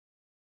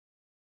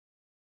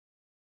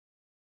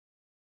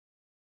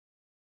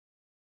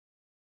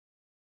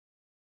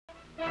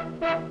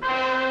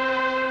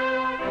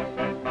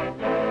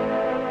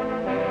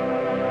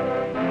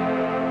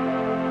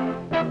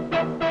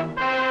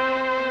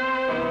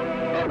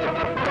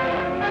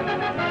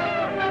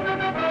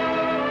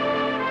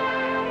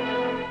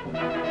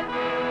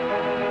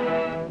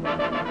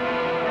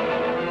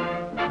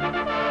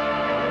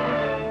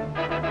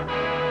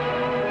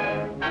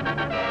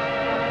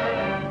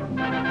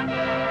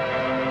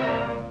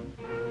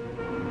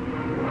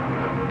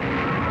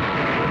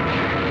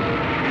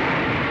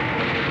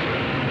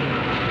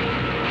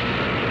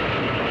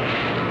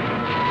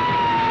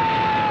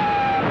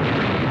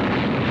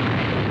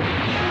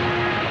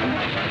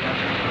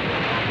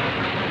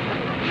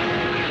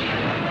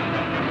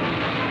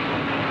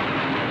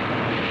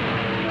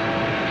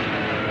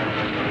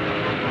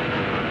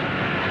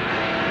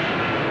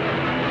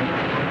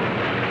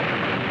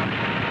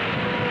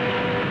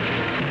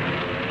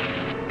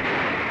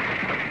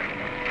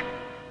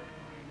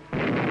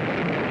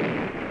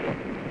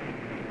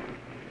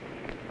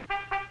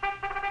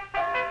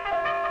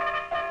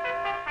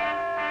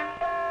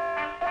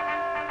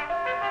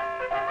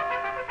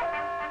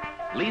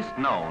Least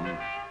known,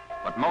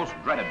 but most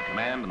dreaded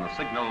command in the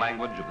signal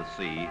language of the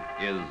sea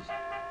is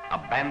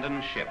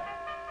abandon ship.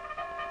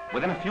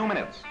 Within a few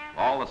minutes,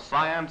 all the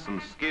science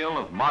and skill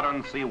of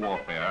modern sea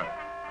warfare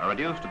are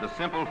reduced to the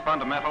simple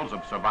fundamentals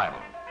of survival.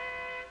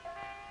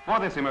 For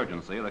this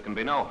emergency, there can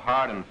be no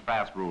hard and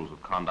fast rules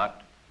of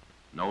conduct.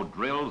 No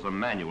drills or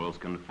manuals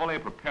can fully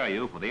prepare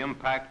you for the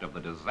impact of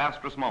the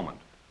disastrous moment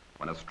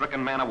when a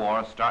stricken man of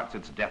war starts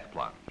its death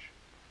plunge.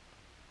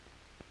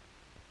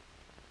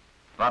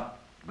 But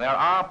there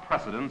are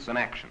precedents in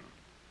action.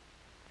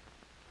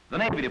 The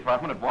Navy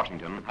Department at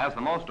Washington has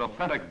the most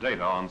authentic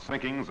data on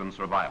sinkings and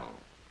survival,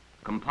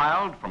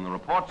 compiled from the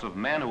reports of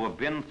men who have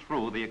been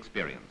through the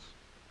experience.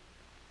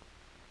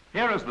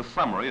 Here is the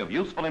summary of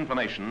useful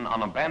information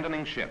on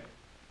abandoning ship,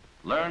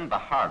 learned the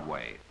hard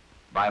way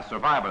by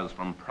survivors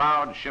from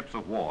proud ships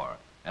of war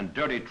and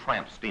dirty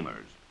tramp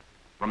steamers,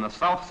 from the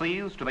South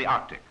Seas to the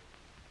Arctic.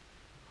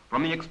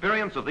 From the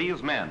experience of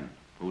these men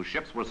whose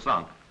ships were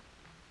sunk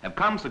have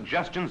come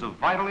suggestions of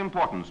vital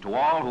importance to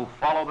all who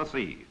follow the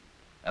sea,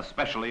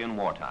 especially in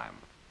wartime.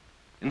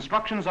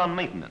 Instructions on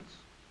maintenance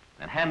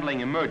and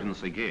handling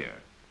emergency gear,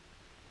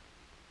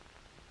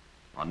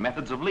 on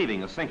methods of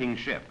leaving a sinking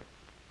ship,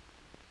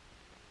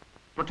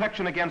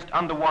 protection against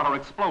underwater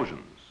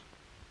explosions,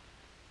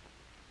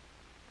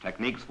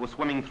 techniques for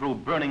swimming through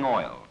burning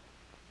oil,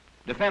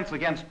 defense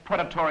against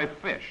predatory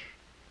fish,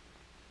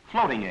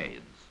 floating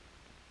aids,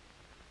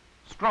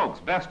 strokes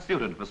best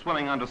suited for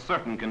swimming under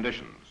certain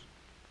conditions,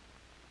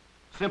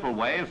 simple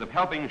ways of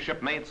helping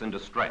shipmates in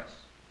distress.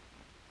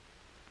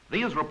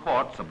 These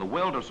reports of the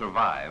will to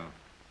survive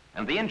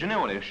and the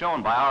ingenuity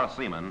shown by our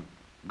seamen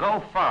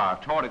go far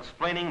toward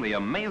explaining the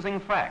amazing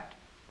fact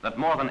that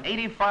more than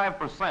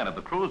 85% of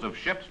the crews of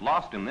ships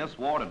lost in this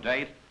war to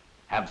date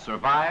have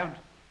survived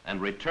and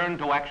returned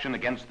to action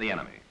against the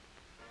enemy.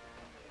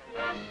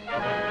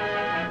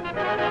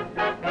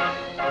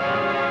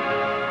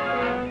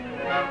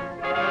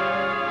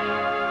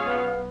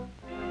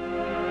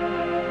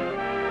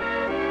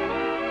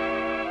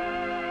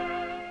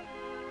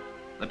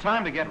 The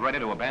time to get ready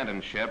to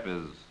abandon ship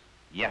is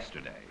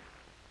yesterday.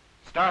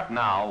 Start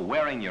now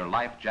wearing your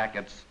life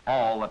jackets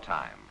all the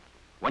time.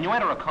 When you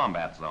enter a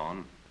combat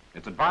zone,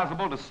 it's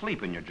advisable to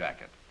sleep in your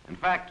jacket. In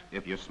fact,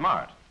 if you're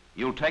smart,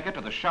 you'll take it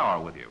to the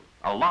shower with you.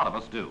 A lot of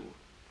us do.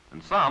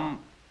 And some,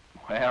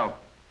 well,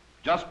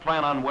 just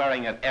plan on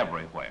wearing it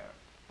everywhere.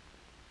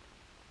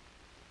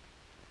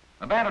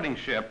 Abandoning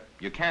ship,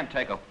 you can't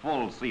take a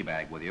full sea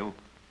bag with you,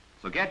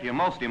 so get your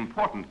most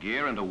important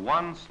gear into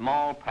one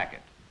small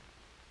packet.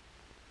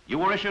 You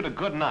were issued a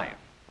good knife,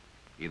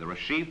 either a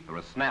sheath or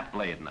a snap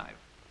blade knife.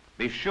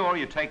 Be sure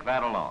you take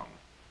that along.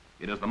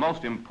 It is the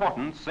most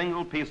important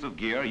single piece of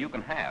gear you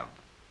can have.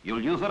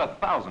 You'll use it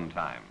 1,000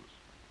 times.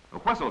 A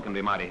whistle can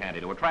be mighty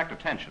handy to attract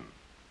attention.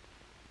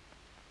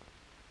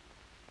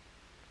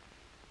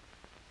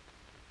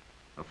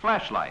 A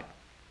flashlight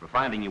for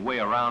finding your way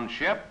around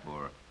ship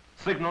or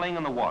signaling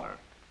in the water.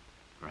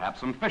 Perhaps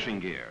some fishing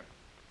gear.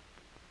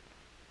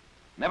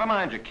 Never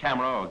mind your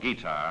camera or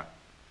guitar.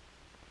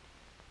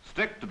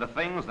 Stick to the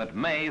things that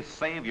may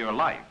save your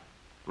life.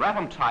 Wrap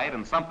them tight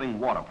in something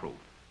waterproof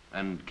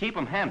and keep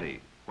them handy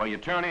where you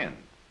turn in.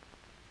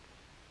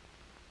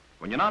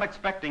 When you're not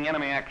expecting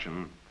enemy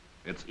action,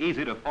 it's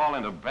easy to fall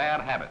into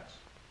bad habits.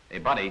 Hey,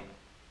 buddy,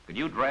 could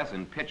you dress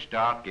in pitch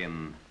dark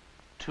in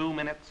 2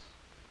 minutes?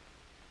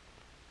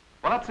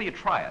 Well, let's see you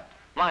try it,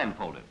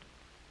 blindfolded.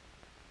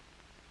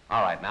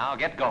 All right, now,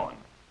 get going.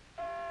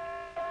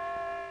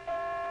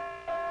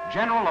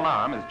 General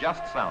alarm is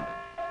just sounded.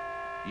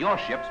 Your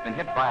ship's been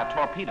hit by a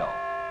torpedo.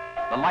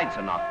 The lights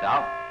are knocked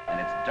out, and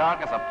it's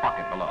dark as a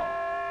pocket below.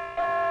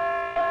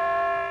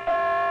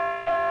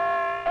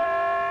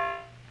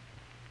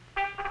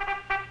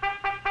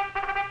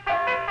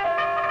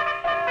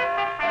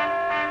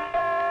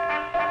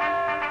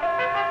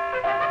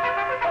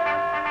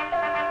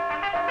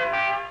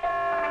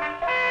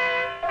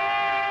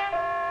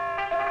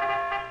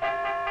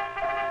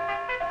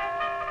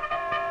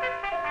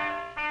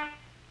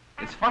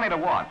 funny to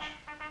watch,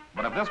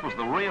 but if this was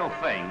the real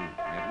thing,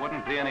 it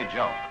wouldn't be any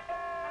joke.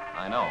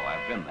 I know,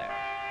 I've been there.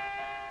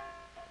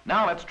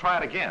 Now let's try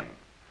it again,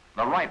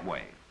 the right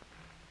way.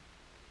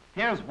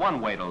 Here's one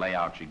way to lay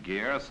out your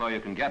gear so you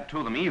can get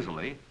to them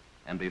easily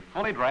and be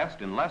fully dressed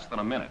in less than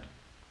a minute.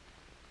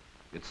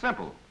 It's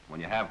simple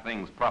when you have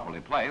things properly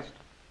placed.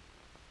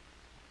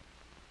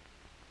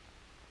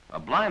 A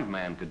blind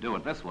man could do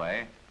it this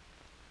way.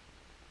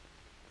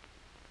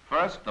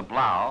 First, the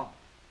blow.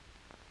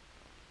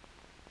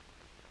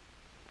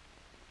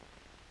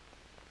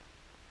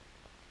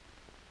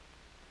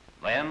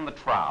 Then the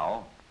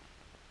trow.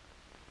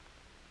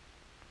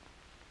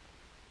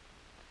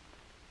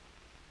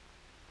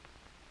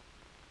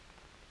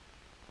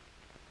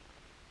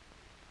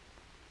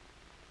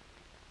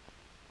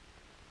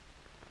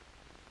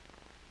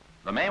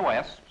 The Mae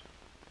West.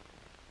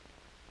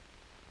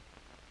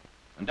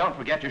 And don't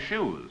forget your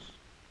shoes.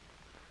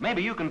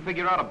 Maybe you can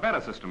figure out a better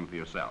system for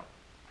yourself.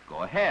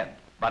 Go ahead,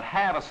 but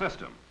have a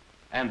system.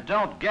 And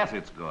don't guess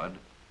it's good,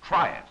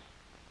 try it.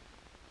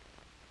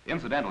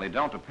 Incidentally,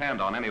 don't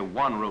depend on any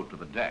one route to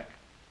the deck.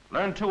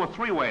 Learn 2 or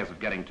 3 ways of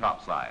getting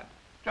topside,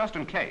 just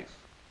in case.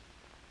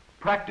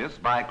 Practice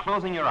by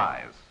closing your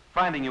eyes,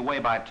 finding your way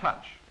by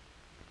touch.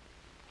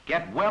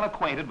 Get well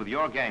acquainted with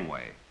your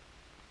gangway,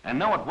 and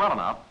know it well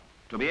enough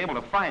to be able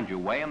to find your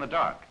way in the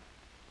dark.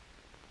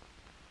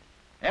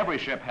 Every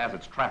ship has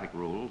its traffic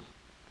rules,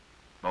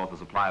 both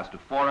as applies to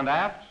fore and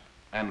aft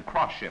and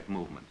cross-ship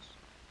movements.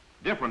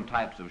 Different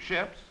types of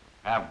ships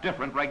have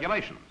different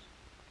regulations.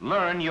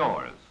 Learn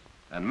yours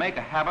and make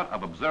a habit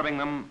of observing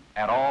them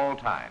at all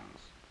times.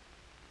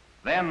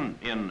 Then,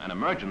 in an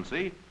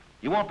emergency,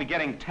 you won't be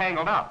getting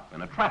tangled up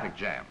in a traffic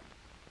jam.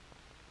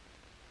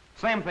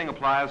 Same thing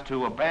applies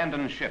to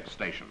abandoned ship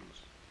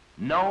stations.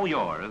 Know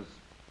yours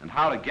and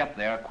how to get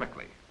there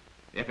quickly.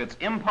 If it's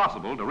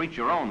impossible to reach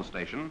your own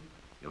station,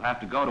 you'll have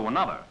to go to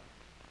another.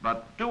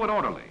 But do it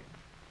orderly.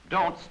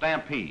 Don't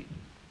stampede.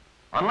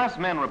 Unless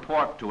men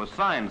report to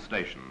assigned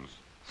stations,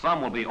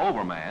 some will be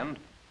overmanned,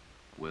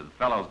 with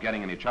fellows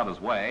getting in each other's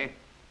way,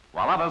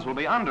 while others will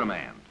be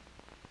undermanned,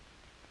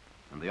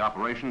 and the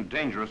operation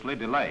dangerously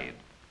delayed.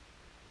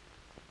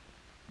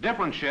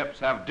 Different ships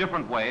have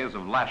different ways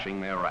of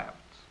lashing their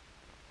rafts.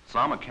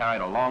 Some are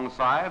carried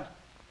alongside,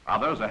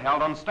 others are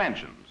held on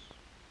stanchions.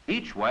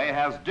 Each way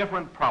has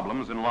different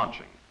problems in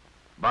launching.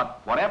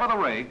 But whatever the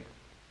rig,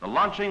 the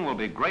launching will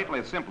be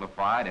greatly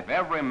simplified if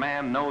every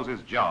man knows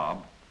his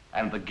job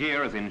and the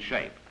gear is in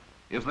shape.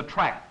 Is the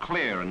track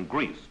clear and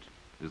greased?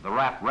 Is the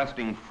raft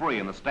resting free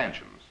in the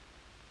stanchions?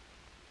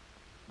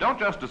 Don't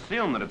just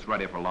assume that it's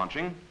ready for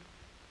launching.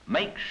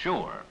 Make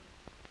sure.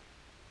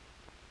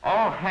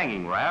 All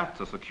hanging rafts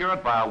are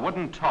secured by a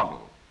wooden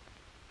toggle.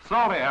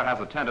 Salt air has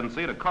a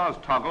tendency to cause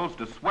toggles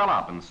to swell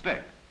up and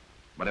stick,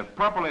 but if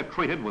properly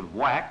treated with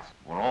wax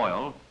or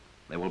oil,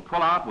 they will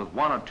pull out with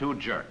 1 or 2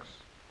 jerks.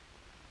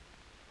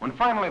 When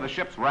finally the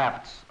ship's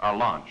rafts are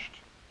launched,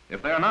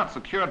 if they are not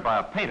secured by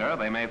a painter,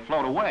 they may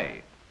float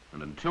away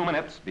and in 2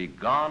 minutes be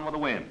gone with the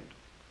wind.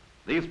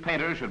 These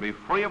painters should be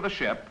free of the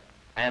ship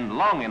and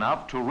long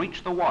enough to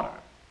reach the water.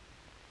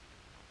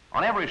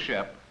 On every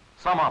ship,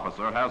 some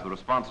officer has the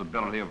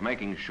responsibility of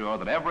making sure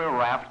that every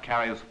raft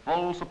carries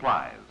full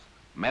supplies,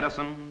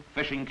 medicine,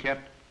 fishing kit,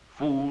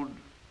 food,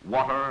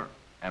 water,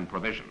 and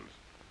provisions,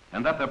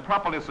 and that they're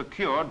properly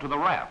secured to the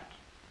raft.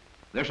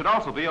 There should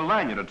also be a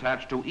lanyard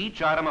attached to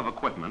each item of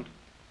equipment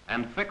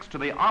and fixed to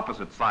the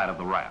opposite side of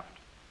the raft,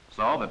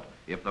 so that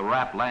if the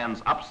raft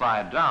lands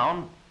upside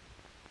down,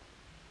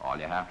 all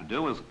you have to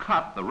do is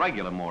cut the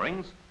regular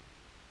moorings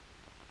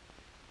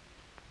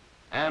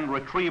and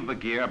retrieve the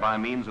gear by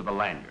means of the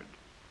lanyard.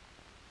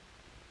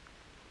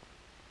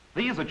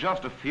 These are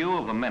just a few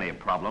of the many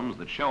problems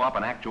that show up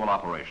in actual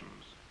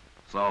operations.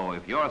 So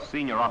if your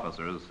senior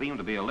officers seem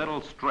to be a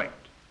little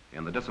strict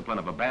in the discipline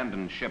of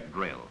abandoned ship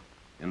drill,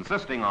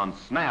 insisting on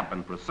snap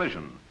and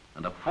precision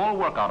and a full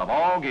workout of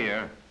all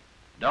gear,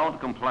 don't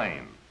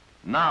complain.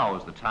 Now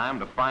is the time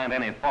to find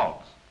any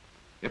faults.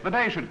 If the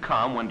day should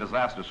come when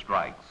disaster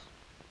strikes,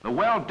 the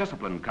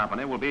well-disciplined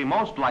company will be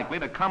most likely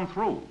to come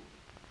through.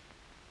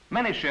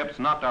 Many ships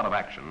knocked out of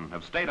action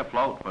have stayed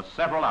afloat for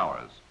several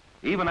hours,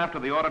 even after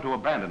the order to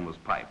abandon was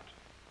piped.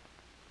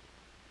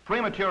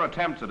 Premature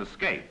attempts at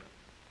escape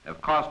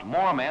have cost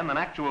more men than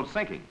actual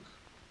sinkings.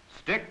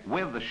 Stick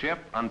with the ship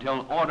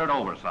until ordered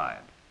overside.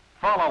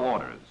 Follow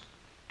orders.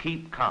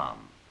 Keep calm.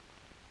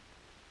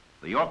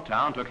 The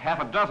Yorktown took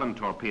half a dozen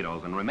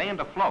torpedoes and remained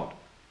afloat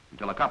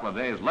until a couple of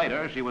days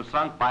later she was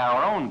sunk by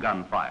our own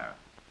gunfire.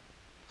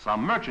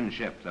 Some merchant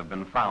ships have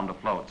been found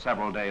afloat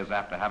several days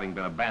after having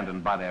been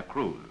abandoned by their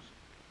crews.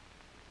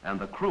 And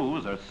the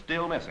crews are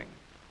still missing.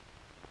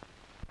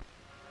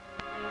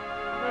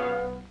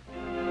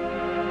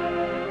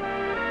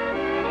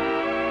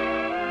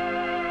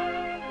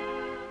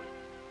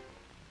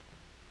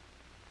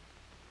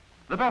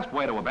 The best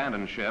way to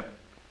abandon ship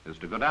is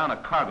to go down a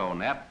cargo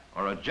net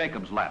or a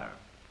Jacob's ladder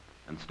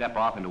and step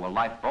off into a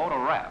lifeboat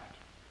or raft.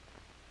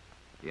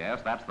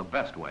 Yes, that's the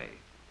best way.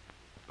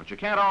 But you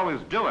can't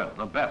always do it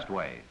the best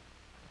way.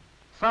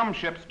 Some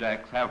ships'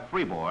 decks have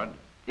freeboard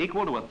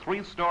equal to a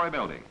 3-story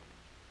building.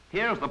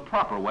 Here's the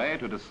proper way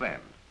to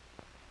descend.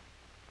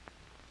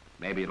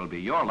 Maybe it'll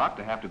be your luck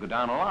to have to go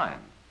down a line.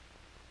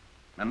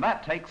 And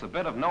that takes a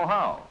bit of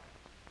know-how.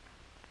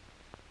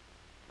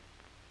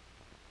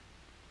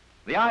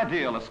 The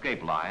ideal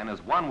escape line is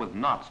one with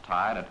knots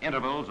tied at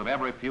intervals of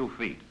every few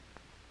feet.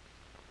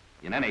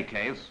 In any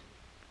case,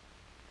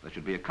 there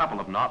should be a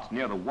couple of knots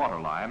near the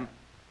waterline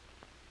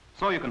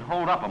so you can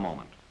hold up a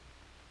moment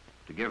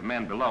to give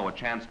men below a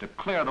chance to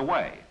clear the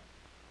way.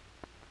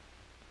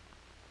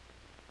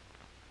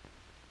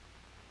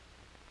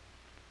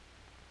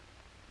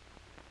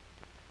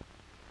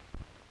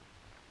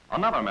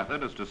 Another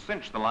method is to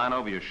cinch the line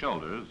over your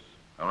shoulders,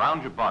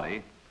 around your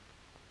body,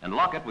 and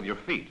lock it with your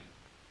feet.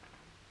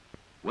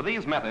 With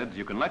these methods,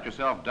 you can let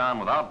yourself down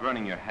without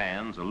burning your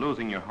hands or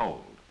losing your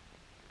hold.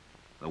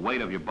 The weight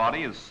of your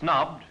body is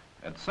snubbed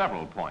at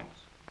several points.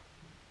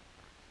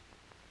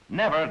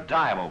 Never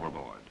dive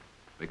overboard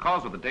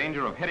because of the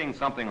danger of hitting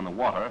something in the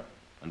water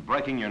and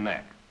breaking your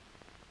neck.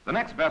 The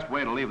next best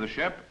way to leave the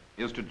ship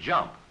is to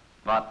jump,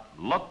 but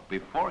look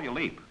before you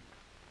leap.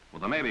 Well,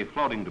 there may be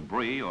floating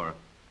debris or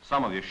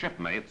some of your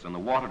shipmates in the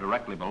water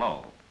directly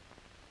below.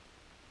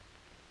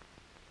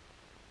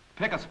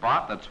 Pick a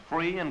spot that's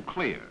free and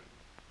clear.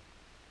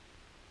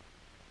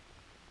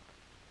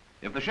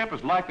 If the ship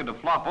is likely to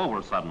flop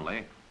over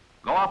suddenly,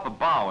 go off the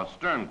bow or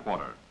stern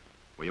quarter,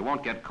 where you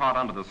won't get caught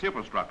under the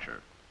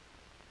superstructure.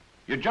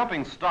 Your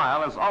jumping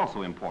style is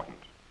also important.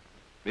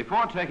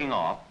 Before taking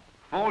off,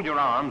 fold your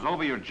arms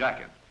over your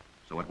jacket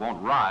so it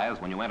won't rise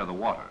when you enter the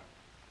water.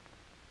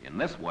 In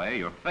this way,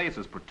 your face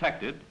is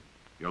protected,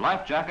 your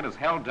life jacket is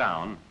held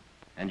down,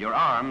 and your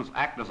arms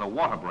act as a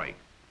water brake.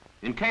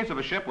 In case of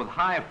a ship with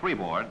high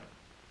freeboard,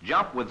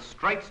 jump with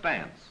straight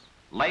stance,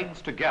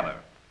 legs together,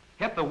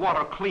 hit the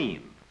water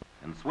clean,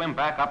 and swim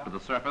back up to the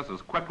surface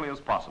as quickly as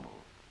possible.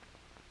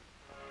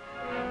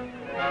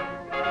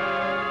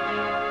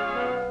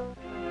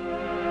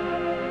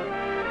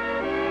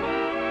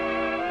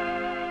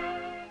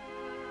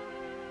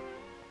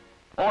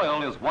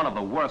 Oil is one of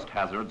the worst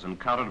hazards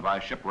encountered by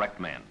shipwrecked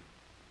men.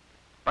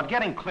 But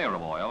getting clear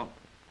of oil,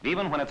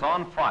 even when it's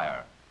on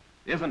fire,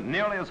 isn't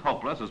nearly as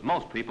hopeless as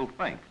most people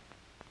think.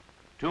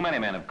 Too many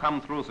men have come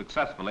through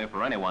successfully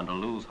for anyone to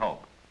lose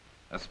hope,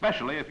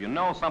 especially if you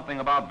know something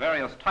about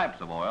various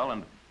types of oil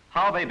and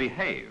how they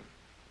behave.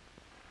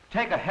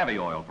 Take a heavy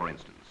oil, for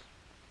instance.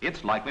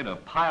 It's likely to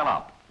pile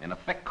up in a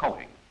thick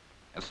coating,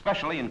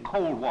 especially in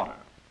cold water.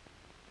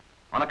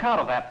 On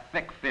account of that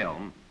thick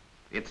film,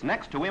 it's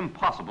next to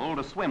impossible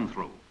to swim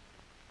through.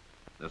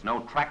 There's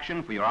no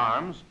traction for your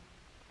arms,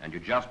 and you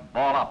just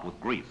ball up with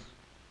grease.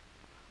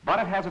 But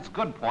it has its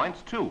good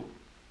points, too.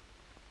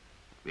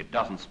 It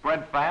doesn't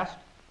spread fast,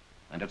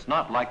 and it's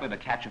not likely to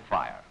catch a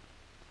fire.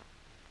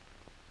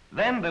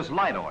 Then there's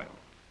light oil.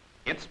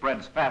 It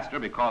spreads faster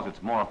because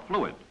it's more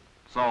fluid,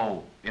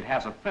 so it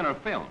has a thinner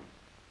film.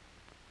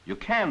 You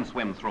can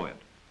swim through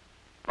it,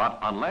 but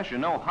unless you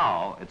know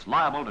how, it's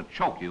liable to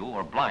choke you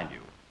or blind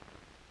you.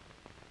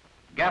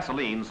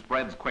 Gasoline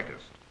spreads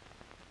quickest,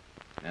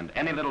 and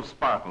any little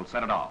spark will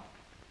set it off.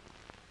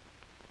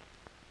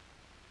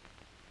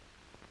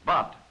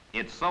 But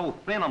it's so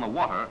thin on the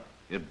water,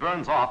 it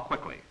burns off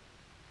quickly.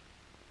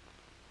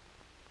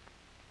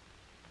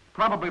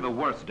 Probably the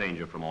worst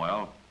danger from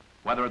oil,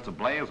 whether it's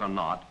ablaze or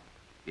not,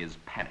 is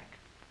panic.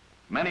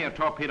 Many a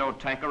torpedo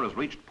tanker has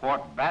reached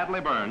port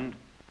badly burned,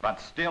 but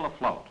still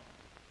afloat.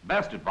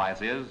 Best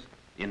advice is,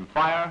 in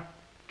fire,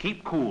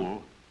 keep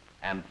cool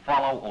and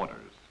follow orders.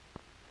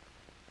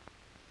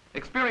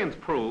 Experience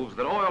proves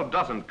that oil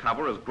doesn't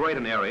cover as great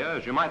an area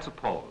as you might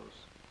suppose.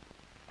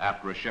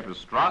 After a ship is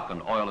struck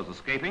and oil is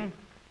escaping,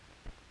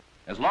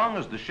 as long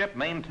as the ship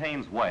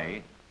maintains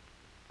way,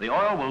 the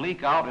oil will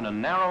leak out in a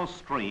narrow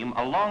stream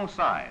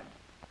alongside,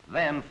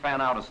 then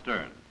fan out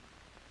astern.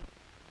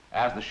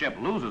 As the ship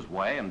loses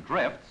way and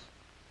drifts,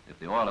 if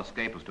the oil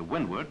escape is to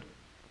windward,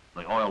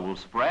 the oil will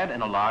spread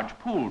in a large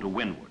pool to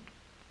windward.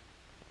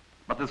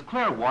 But there's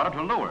clear water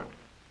to leeward,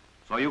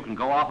 so you can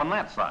go off on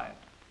that side.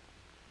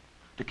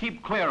 To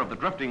keep clear of the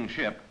drifting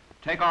ship,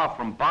 take off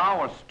from bow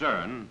or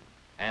stern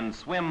and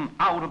swim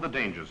out of the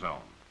danger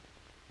zone.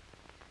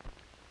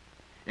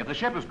 If the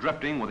ship is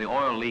drifting with the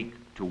oil leak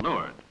to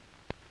leeward,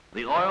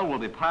 the oil will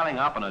be piling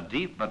up in a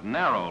deep but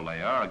narrow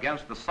layer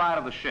against the side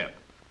of the ship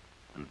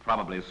and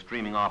probably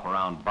streaming off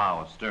around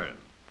bow or stern.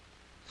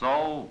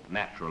 So,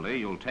 naturally,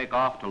 you'll take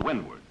off to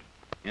windward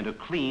into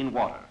clean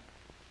water.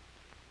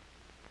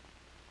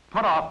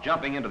 Put off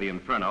jumping into the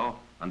inferno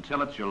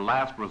until it's your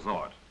last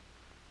resort.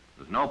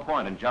 There's no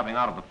point in jumping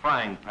out of the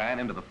frying pan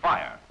into the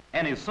fire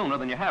any sooner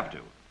than you have to.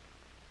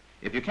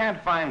 If you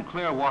can't find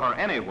clear water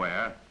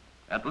anywhere,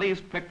 at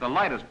least pick the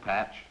lightest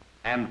patch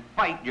and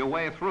fight your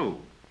way through.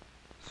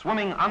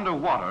 Swimming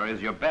underwater is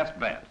your best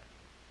bet.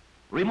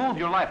 Remove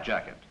your life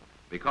jacket,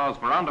 because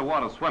for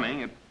underwater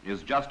swimming, it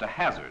is just a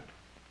hazard.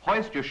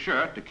 Hoist your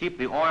shirt to keep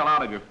the oil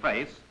out of your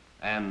face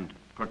and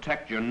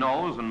protect your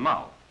nose and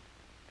mouth.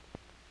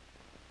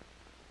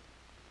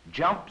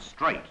 Jump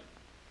straight.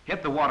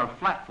 Hit the water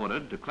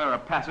flat-footed to clear a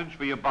passage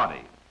for your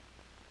body.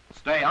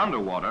 Stay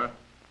underwater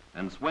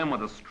and swim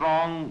with a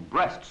strong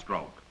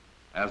breaststroke,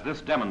 as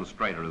this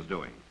demonstrator is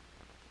doing.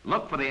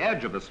 Look for the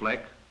edge of the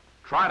slick.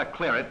 Try to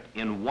clear it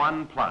in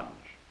one plunge.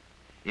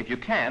 If you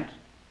can't,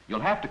 you'll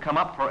have to come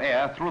up for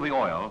air through the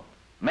oil,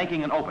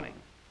 making an opening.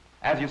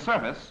 As you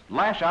surface,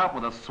 lash out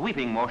with a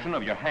sweeping motion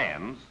of your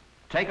hands,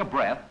 take a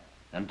breath,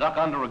 and duck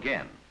under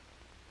again.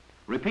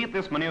 Repeat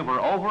this maneuver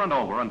over and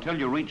over until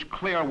you reach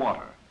clear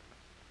water.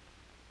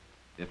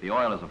 If the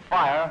oil is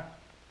afire,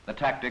 the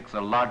tactics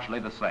are largely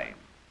the same.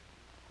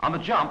 On the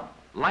jump,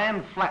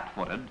 land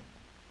flat-footed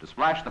to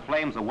splash the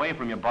flames away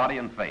from your body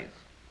and face.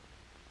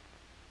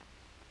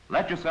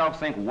 Let yourself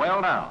sink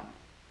well down,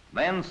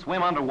 then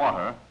swim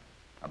underwater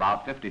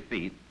about 50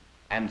 feet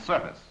and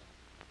surface.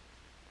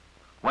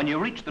 When you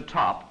reach the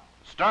top,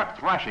 start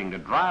thrashing to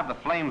drive the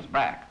flames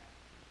back.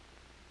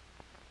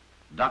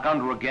 Duck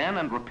under again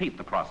and repeat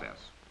the process.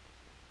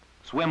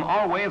 Swim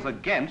always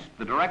against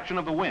the direction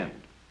of the wind.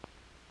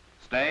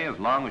 Stay as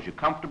long as you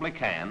comfortably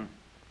can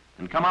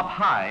and come up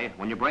high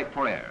when you break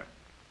for air,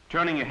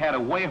 turning your head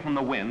away from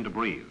the wind to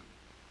breathe.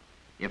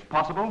 If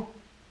possible,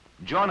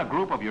 join a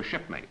group of your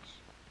shipmates.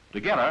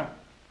 Together,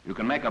 you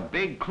can make a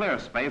big clear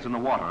space in the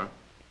water,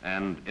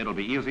 and it'll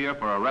be easier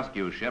for a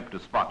rescue ship to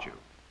spot you.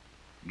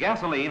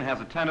 Gasoline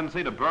has a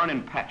tendency to burn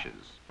in patches.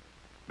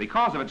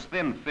 Because of its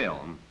thin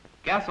film,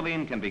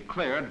 gasoline can be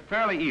cleared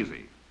fairly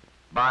easy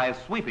by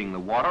sweeping the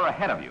water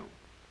ahead of you.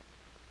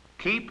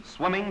 Keep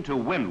swimming to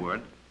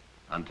windward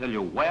until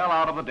you're well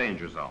out of the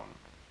danger zone.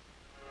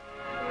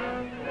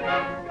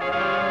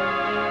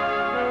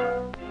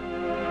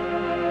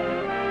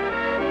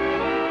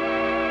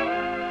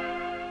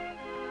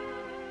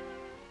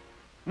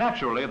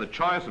 Naturally, the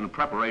choice and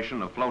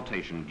preparation of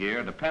flotation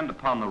gear depend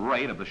upon the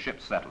rate of the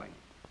ship settling.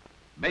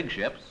 Big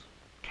ships,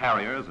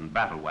 carriers and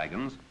battle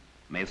wagons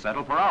may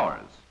settle for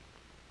hours.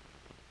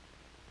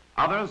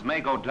 Others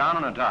may go down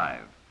in a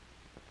dive.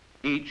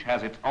 Each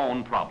has its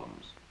own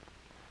problems.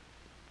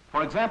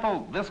 For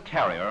example, this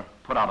carrier,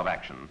 put out of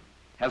action,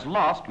 has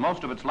lost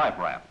most of its life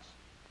rafts.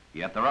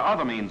 Yet there are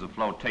other means of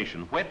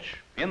flotation which,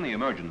 in the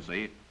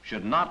emergency,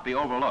 should not be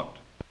overlooked.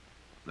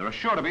 There are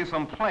sure to be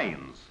some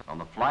planes on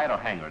the flight or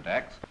hangar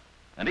decks,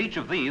 and each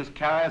of these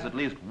carries at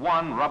least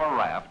one rubber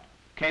raft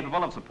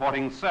capable of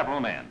supporting several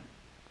men.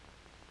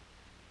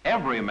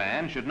 Every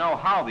man should know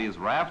how these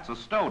rafts are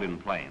stowed in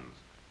planes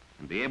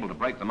and be able to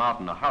break them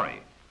out in a hurry,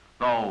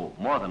 though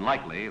more than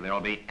likely there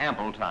will be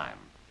ample time.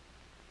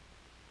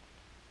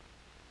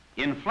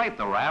 Inflate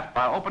the raft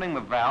by opening the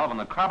valve in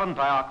the carbon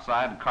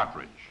dioxide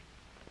cartridge.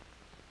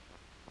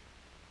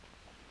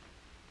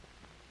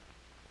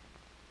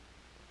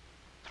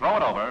 Throw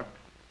it over,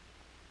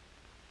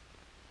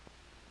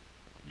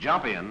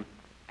 jump in,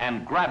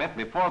 and grab it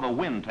before the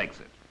wind takes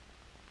it.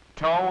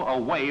 Tow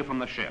away from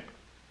the ship.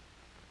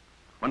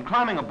 When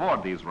climbing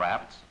aboard these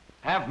rafts,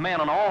 have men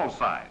on all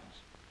sides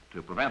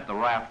to prevent the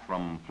raft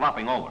from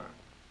flopping over.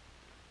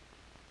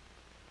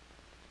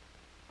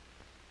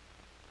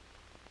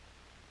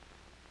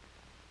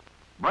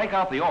 Break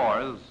out the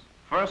oars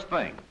first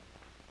thing.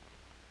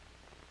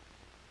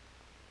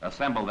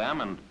 Assemble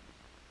them and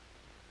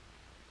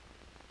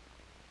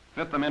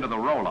fit them into the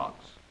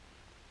rowlocks.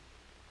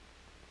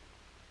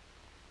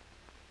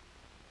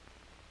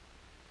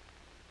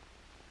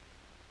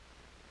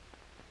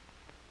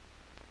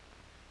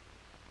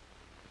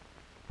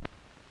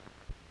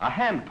 A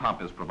hand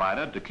pump is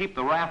provided to keep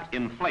the raft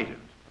inflated,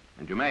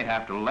 and you may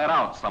have to let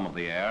out some of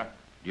the air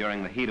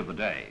during the heat of the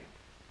day.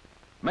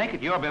 Make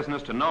it your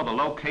business to know the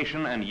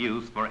location and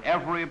use for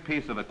every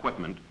piece of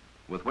equipment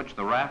with which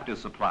the raft is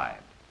supplied.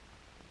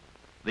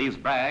 These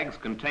bags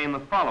contain the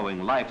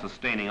following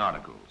life-sustaining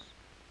articles: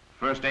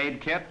 first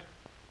aid kit,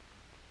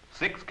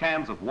 6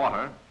 cans of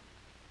water,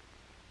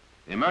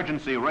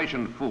 emergency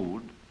rationed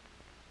food,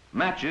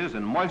 matches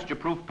in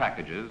moisture-proof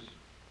packages,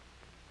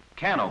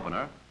 can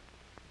opener,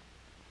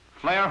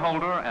 flare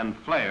holder and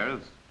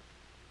flares,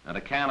 and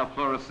a can of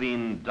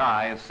fluorescein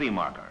dye sea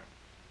marker.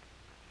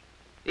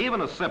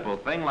 Even a simple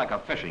thing like a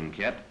fishing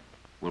kit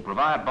will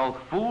provide both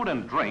food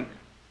and drink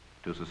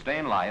to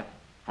sustain life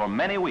for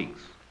many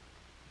weeks.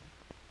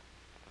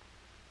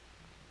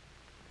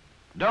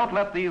 Don't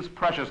let these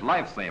precious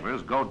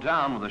lifesavers go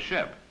down with the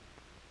ship.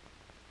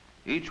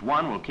 Each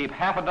one will keep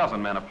half a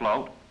dozen men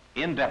afloat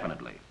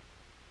indefinitely.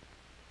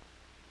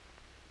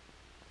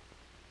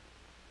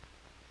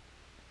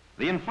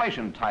 The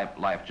inflation-type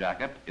life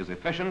jacket is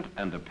efficient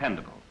and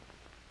dependable,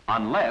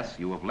 unless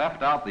you have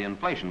left out the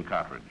inflation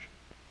cartridge.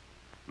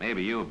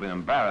 Maybe you have been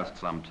embarrassed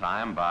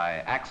sometime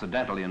by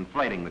accidentally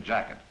inflating the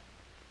jacket.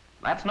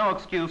 That's no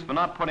excuse for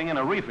not putting in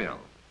a refill.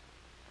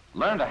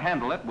 Learn to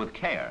handle it with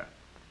care.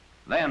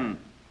 Then,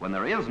 when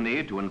there is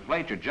need to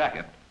inflate your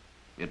jacket,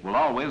 it will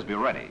always be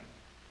ready.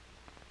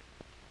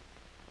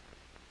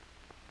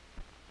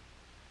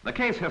 The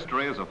case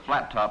histories of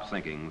flat-top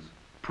sinkings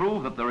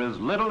prove that there is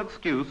little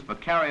excuse for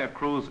carrier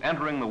crews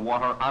entering the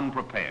water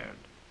unprepared.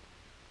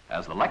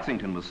 As the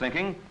Lexington was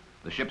sinking,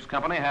 the ship's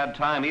company had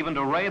time even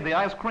to raid the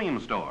ice cream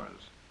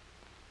stores.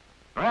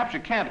 Perhaps you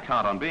can't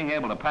count on being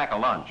able to pack a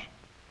lunch,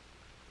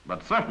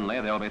 but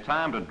certainly there'll be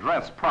time to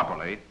dress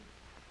properly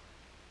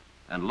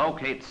and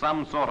locate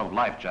some sort of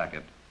life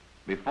jacket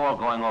before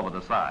going over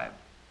the side.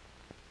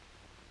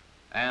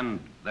 And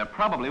there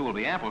probably will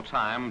be ample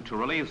time to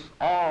release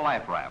all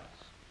life rafts.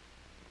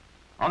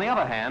 On the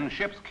other hand,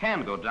 ships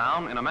can go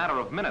down in a matter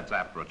of minutes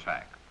after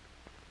attack.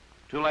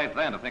 Too late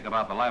then to think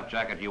about the life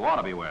jacket you ought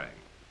to be wearing.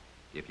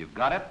 If you've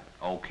got it,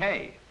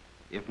 okay.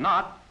 If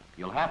not,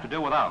 you'll have to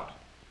do without.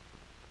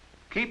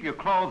 Keep your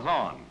clothes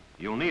on.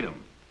 You'll need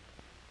them.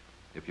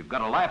 If you've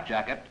got a life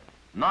jacket,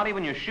 not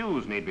even your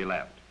shoes need be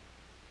left.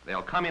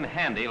 They'll come in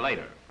handy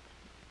later.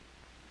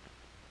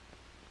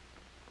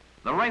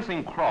 The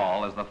racing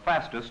crawl is the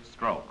fastest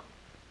stroke.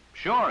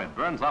 Sure, it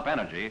burns up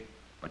energy,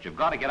 but you've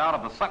got to get out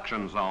of the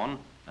suction zone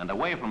and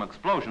away from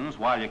explosions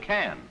while you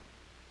can,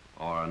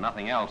 or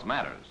nothing else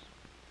matters.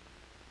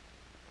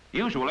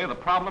 Usually, the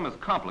problem is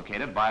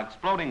complicated by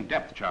exploding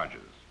depth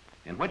charges,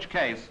 in which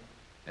case,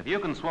 if you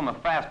can swim a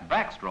fast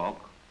backstroke,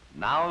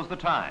 now's the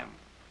time.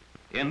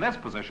 In this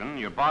position,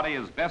 your body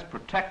is best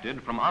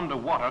protected from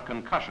underwater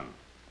concussion.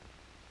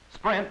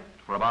 Sprint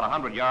for about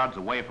 100 yards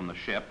away from the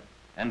ship,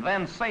 and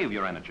then save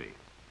your energy.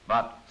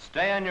 But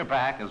stay on your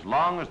back as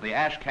long as the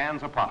ash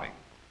cans are popping.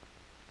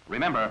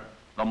 Remember,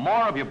 the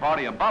more of your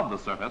body above the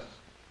surface,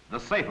 the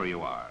safer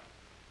you are.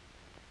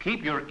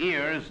 Keep your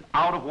ears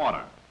out of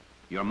water,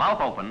 your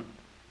mouth open,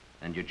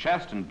 and your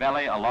chest and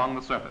belly along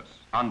the surface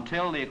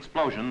until the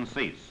explosions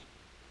cease.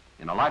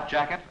 In a life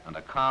jacket and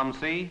a calm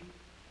sea,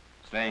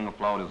 staying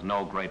afloat is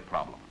no great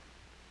problem.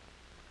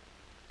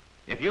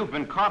 If you've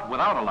been caught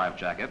without a life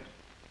jacket,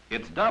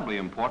 it's doubly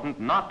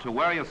important not to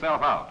wear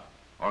yourself out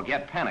or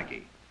get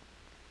panicky.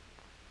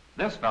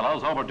 This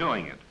fellow's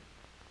overdoing it,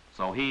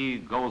 so he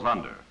goes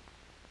under.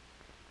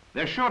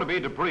 There's sure to be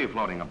debris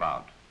floating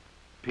about.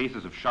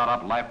 Pieces of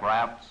shot-up life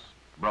rafts,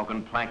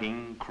 broken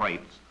planking,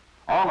 crates,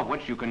 all of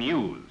which you can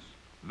use.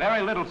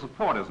 Very little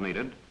support is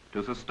needed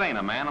to sustain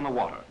a man in the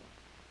water.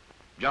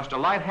 Just a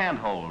light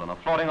handhold on a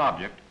floating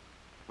object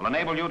will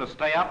enable you to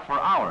stay up for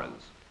hours.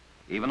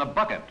 Even a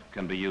bucket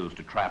can be used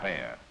to trap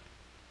air.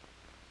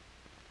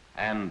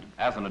 And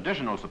as an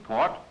additional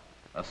support,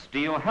 a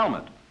steel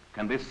helmet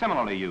can be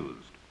similarly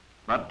used.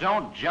 But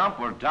don't jump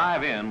or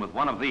dive in with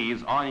one of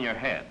these on your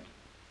head.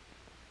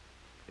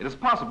 It is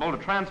possible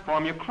to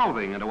transform your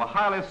clothing into a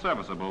highly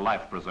serviceable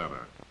life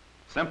preserver.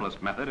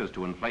 Simplest method is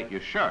to inflate your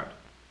shirt,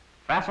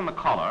 fasten the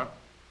collar,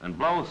 and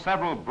blow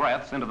several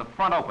breaths into the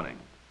front opening.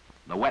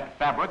 The wet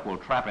fabric will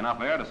trap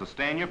enough air to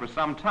sustain you for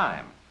some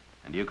time,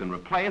 and you can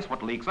replace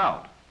what leaks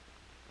out.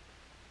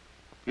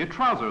 Your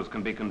trousers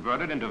can be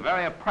converted into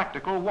very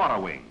practical water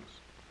wings.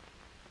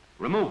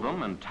 Remove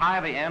them and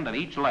tie the end of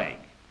each leg.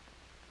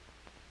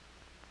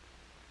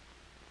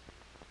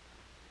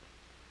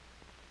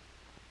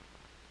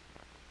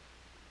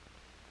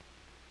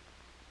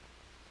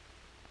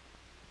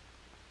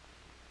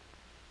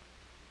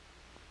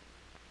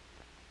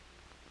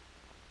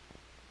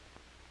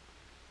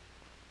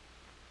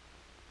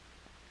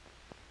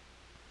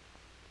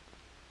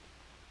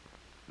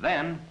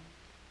 Then,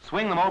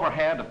 swing them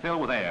overhead to fill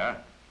with air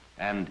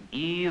and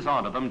ease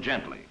onto them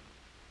gently.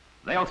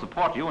 They'll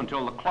support you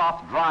until the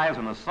cloth dries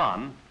in the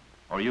sun,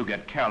 or you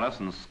get careless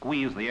and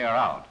squeeze the air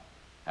out,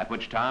 at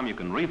which time you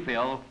can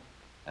refill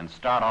and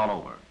start all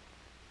over.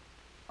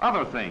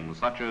 Other things,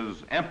 such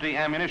as empty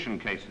ammunition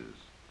cases,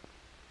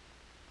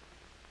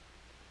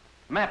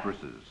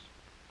 mattresses,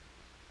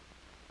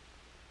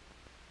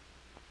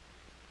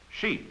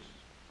 sheets,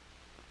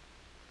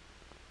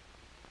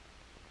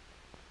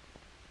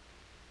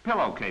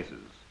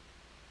 pillowcases,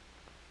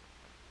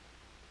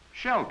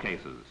 shell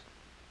cases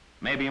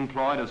may be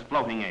employed as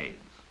floating aids.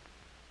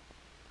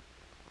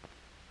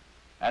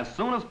 As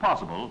soon as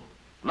possible,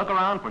 look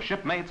around for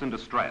shipmates in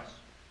distress.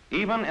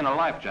 Even in a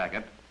life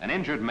jacket, an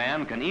injured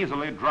man can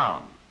easily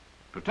drown,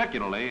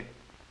 particularly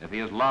if he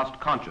has lost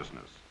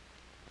consciousness.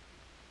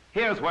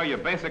 Here's where your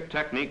basic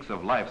techniques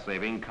of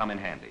life-saving come in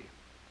handy.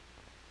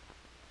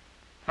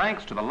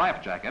 Thanks to the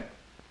life jacket,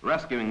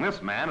 rescuing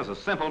this man is a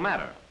simple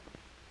matter.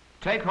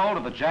 Take hold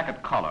of the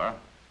jacket collar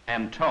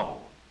and tow,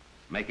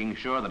 making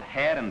sure that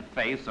head and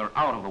face are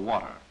out of the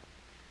water.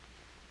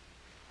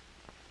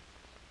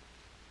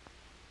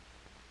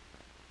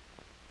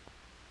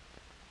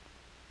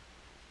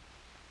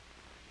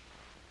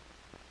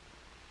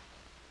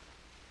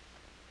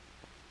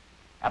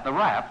 At the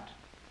raft,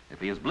 if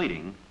he is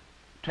bleeding,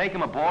 take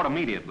him aboard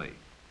immediately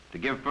to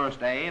give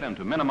first aid and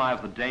to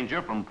minimize the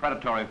danger from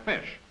predatory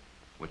fish,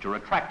 which are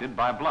attracted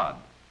by blood.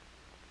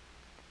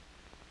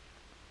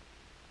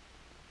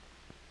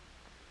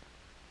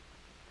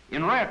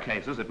 In rare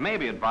cases, it may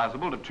be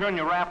advisable to turn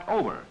your raft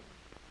over.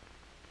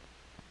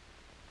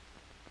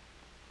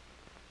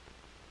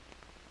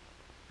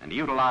 And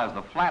utilize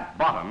the flat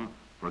bottom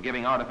for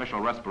giving artificial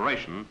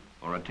respiration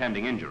or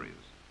attending injuries.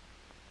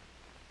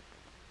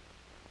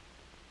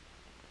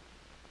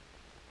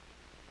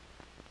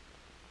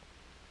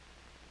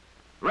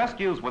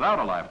 Rescues without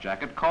a life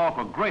jacket call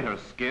for greater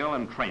skill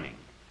and training.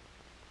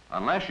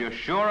 Unless you're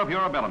sure of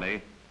your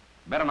ability,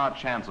 better not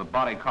chance a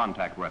body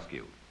contact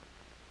rescue.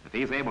 If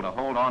he's able to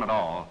hold on at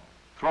all,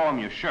 throw him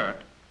your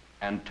shirt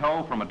and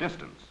tow from a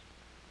distance.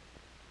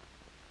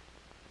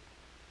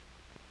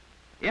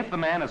 If the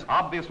man is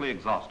obviously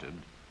exhausted,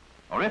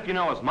 or if you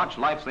know as much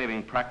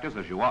life-saving practice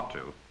as you ought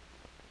to,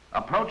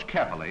 approach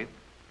carefully,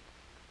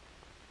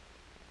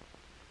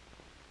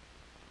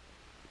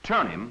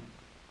 turn him,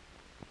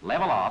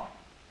 level off,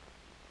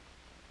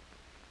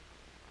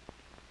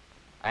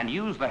 and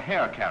use the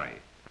hair carry.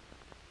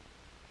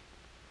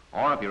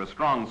 Or if you're a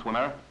strong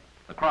swimmer,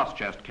 the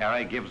cross-chest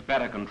carry gives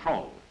better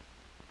control.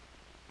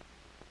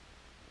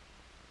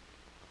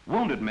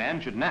 Wounded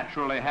men should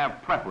naturally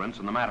have preference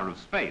in the matter of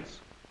space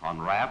on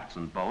rafts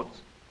and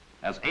boats,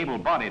 as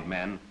able-bodied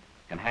men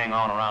can hang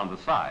on around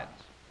the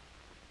sides.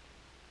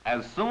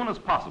 As soon as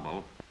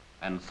possible,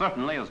 and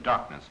certainly as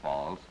darkness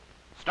falls,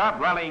 start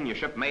rallying your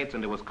shipmates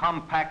into as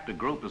compact a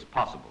group as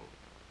possible.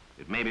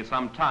 It may be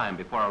some time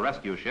before a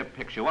rescue ship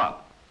picks you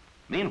up.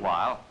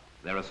 Meanwhile,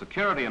 there is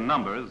security in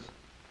numbers,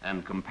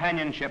 and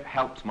companionship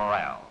helps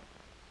morale.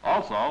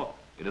 Also,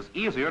 it is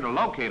easier to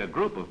locate a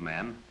group of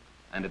men,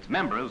 and its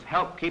members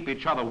help keep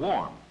each other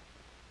warm.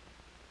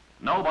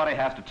 Nobody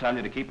has to tell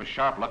you to keep a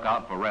sharp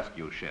lookout for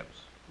rescue ships,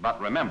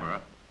 but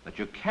remember that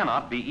you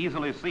cannot be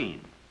easily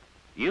seen.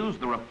 Use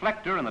the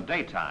reflector in the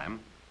daytime,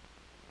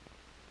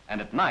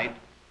 and at night,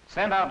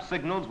 send out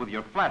signals with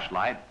your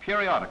flashlight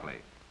periodically,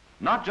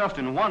 not just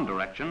in one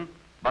direction,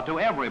 but to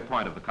every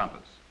point of the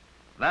compass.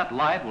 That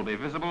light will be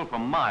visible for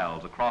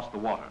miles across the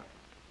water,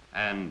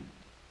 and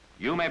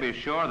you may be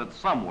sure that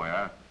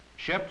somewhere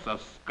ships are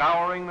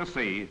scouring the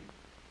sea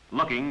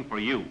looking for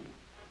you.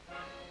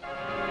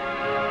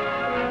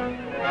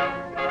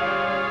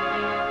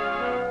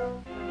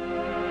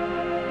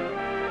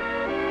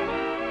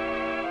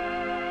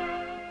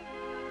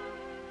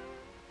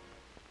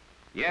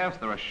 Yes,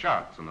 there are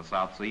sharks in the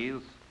South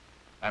Seas,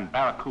 and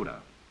barracuda,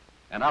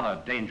 and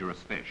other dangerous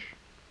fish.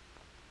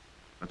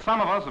 But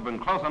some of us have been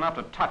close enough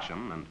to touch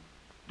them and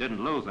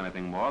didn't lose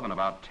anything more than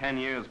about 10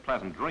 years'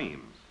 pleasant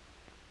dreams.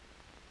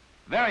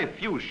 Very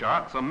few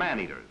sharks are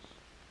man-eaters.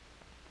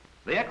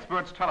 The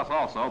experts tell us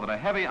also that a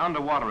heavy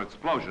underwater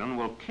explosion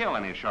will kill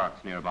any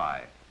sharks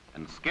nearby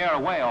and scare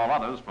away all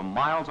others from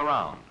miles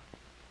around.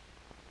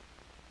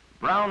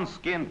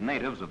 Brown-skinned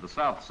natives of the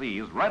South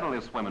Seas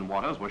readily swim in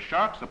waters where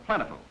sharks are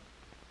plentiful,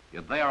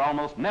 yet they are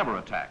almost never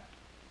attacked.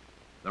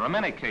 There are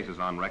many cases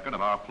on record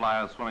of our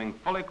flyers swimming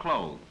fully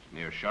clothed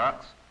near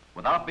sharks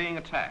without being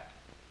attacked.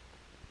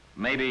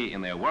 Maybe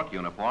in their work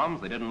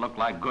uniforms they didn't look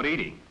like good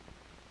eating.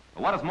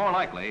 But what is more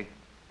likely,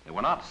 they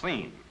were not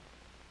seen.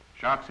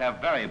 Sharks have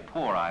very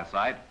poor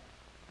eyesight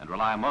and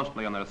rely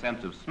mostly on their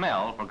sense of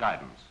smell for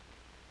guidance.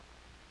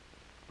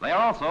 They are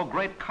also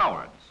great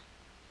cowards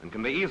and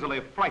can be easily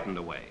frightened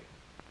away.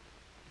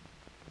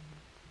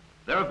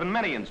 There have been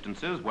many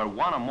instances where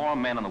one or more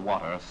men in the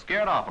water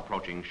scared off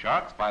approaching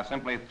sharks by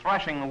simply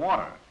thrashing the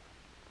water.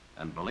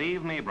 And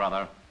believe me,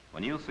 brother,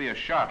 when you see a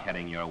shark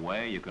heading your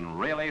way, you can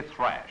really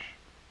thrash.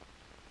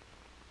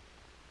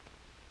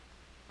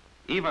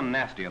 Even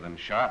nastier than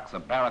sharks are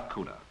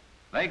barracuda.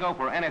 They go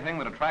for anything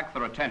that attracts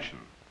their attention.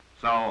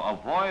 So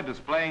avoid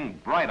displaying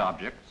bright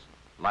objects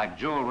like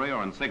jewelry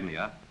or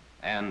insignia,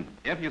 and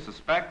if you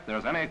suspect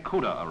there's any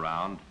cuda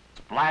around,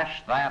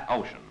 splash that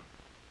ocean.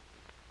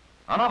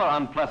 Another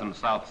unpleasant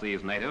South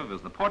Seas native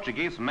is the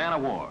Portuguese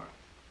man-of-war,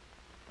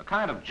 a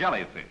kind of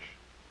jellyfish.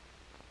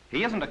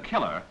 He isn't a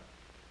killer,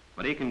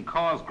 but he can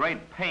cause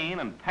great pain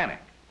and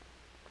panic.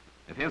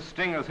 If his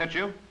stingers hit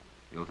you,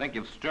 you'll think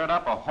you've stirred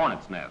up a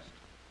hornet's nest.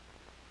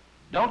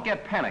 Don't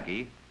get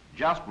panicky,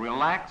 just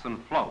relax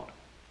and float.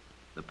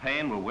 The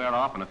pain will wear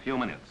off in a few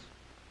minutes,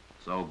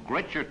 so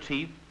grit your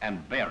teeth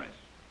and bear it.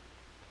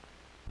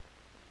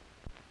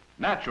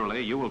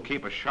 Naturally, you will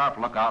keep a sharp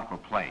lookout for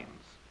planes.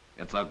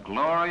 It's a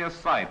glorious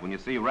sight when you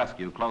see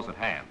rescue close at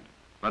hand.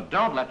 But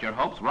don't let your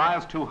hopes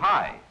rise too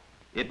high.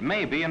 It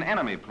may be an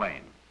enemy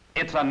plane.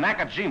 It's a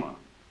Nakajima.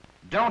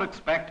 Don't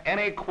expect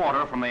any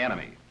quarter from the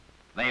enemy.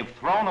 They've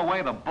thrown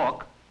away the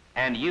book,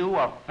 and you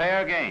are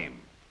fair game.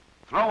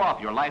 Throw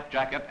off your life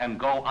jacket and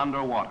go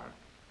underwater.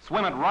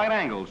 Swim at right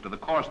angles to the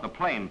course the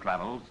plane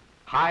travels.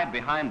 Hide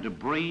behind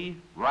debris,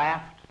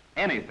 raft,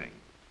 anything.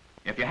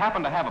 If you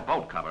happen to have a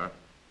boat cover,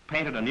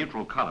 painted a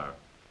neutral color,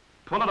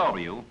 pull it over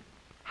you,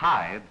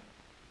 hide,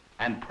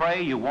 and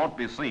pray you won't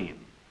be seen.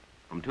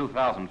 From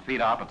 2,000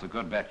 feet up, it's a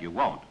good bet you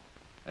won't.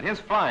 At his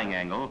flying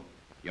angle,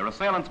 your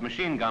assailant's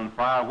machine gun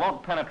fire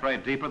won't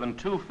penetrate deeper than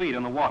 2 feet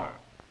in the water,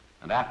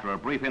 and after a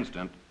brief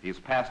instant, he's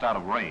passed out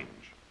of range.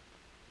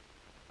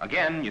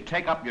 Again, you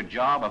take up your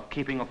job of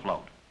keeping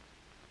afloat.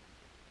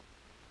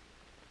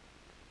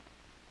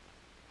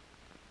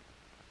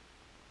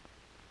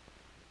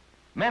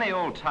 Many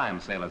old-time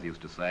sailors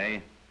used to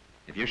say,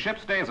 if your ship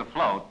stays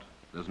afloat,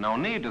 there's no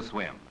need to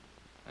swim.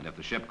 And if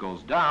the ship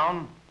goes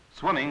down,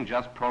 swimming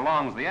just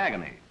prolongs the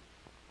agony.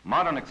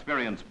 Modern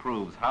experience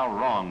proves how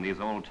wrong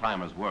these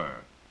old-timers were.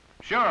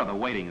 Sure, the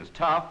waiting is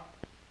tough,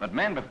 but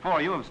men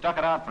before you have stuck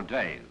it out for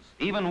days,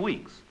 even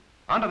weeks.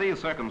 Under these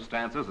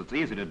circumstances, it's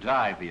easy to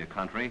die for your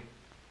country,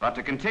 But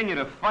to continue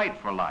to fight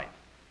for life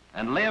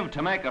and live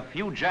to make a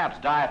few Japs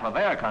die for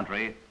their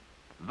country,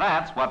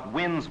 that's what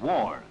wins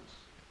wars.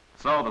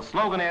 So the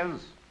slogan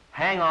is,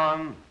 hang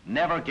on,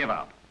 never give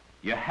up.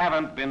 You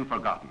haven't been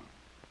forgotten.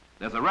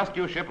 There's a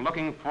rescue ship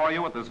looking for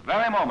you at this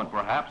very moment,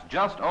 perhaps,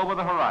 just over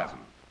the horizon.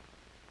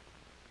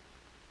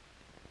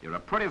 You're a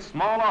pretty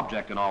small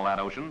object in all that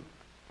ocean.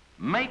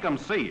 Make 'em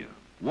see you.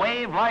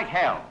 Wave like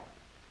hell.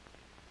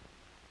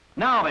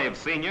 Now they've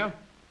seen you.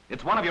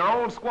 It's one of your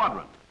old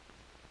squadron.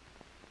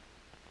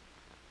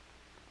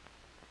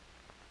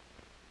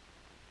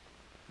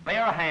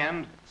 Bare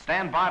hand,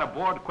 stand by to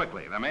board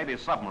quickly. There may be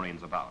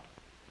submarines about.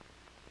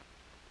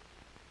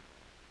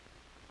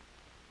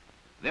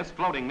 This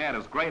floating net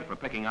is great for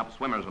picking up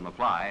swimmers on the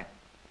fly.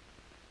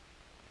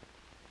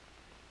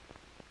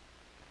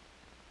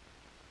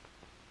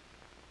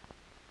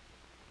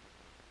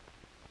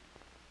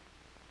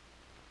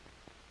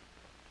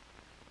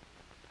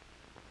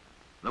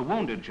 The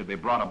wounded should be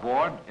brought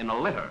aboard in a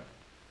litter.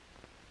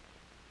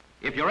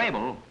 If you're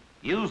able,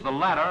 use the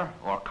ladder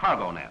or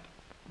cargo net,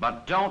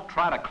 but don't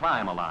try to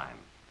climb a line.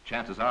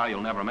 Chances are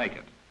you'll never make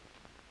it.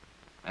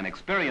 An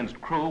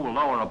experienced crew will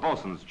lower a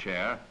bosun's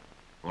chair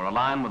or a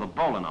line with a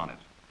bowline on it.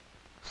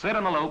 Sit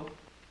in the loop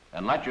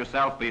and let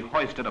yourself be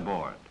hoisted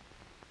aboard.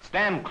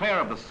 Stand clear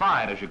of the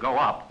side as you go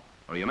up,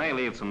 or you may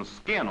leave some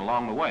skin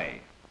along the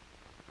way.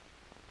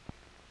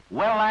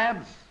 Well,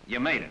 lads, you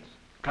made it.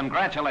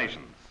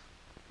 Congratulations.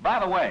 By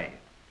the way,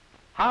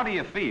 how do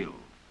you feel?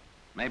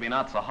 Maybe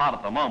not so hot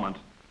at the moment,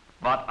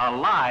 but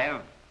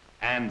alive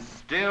and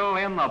still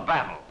in the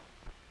battle.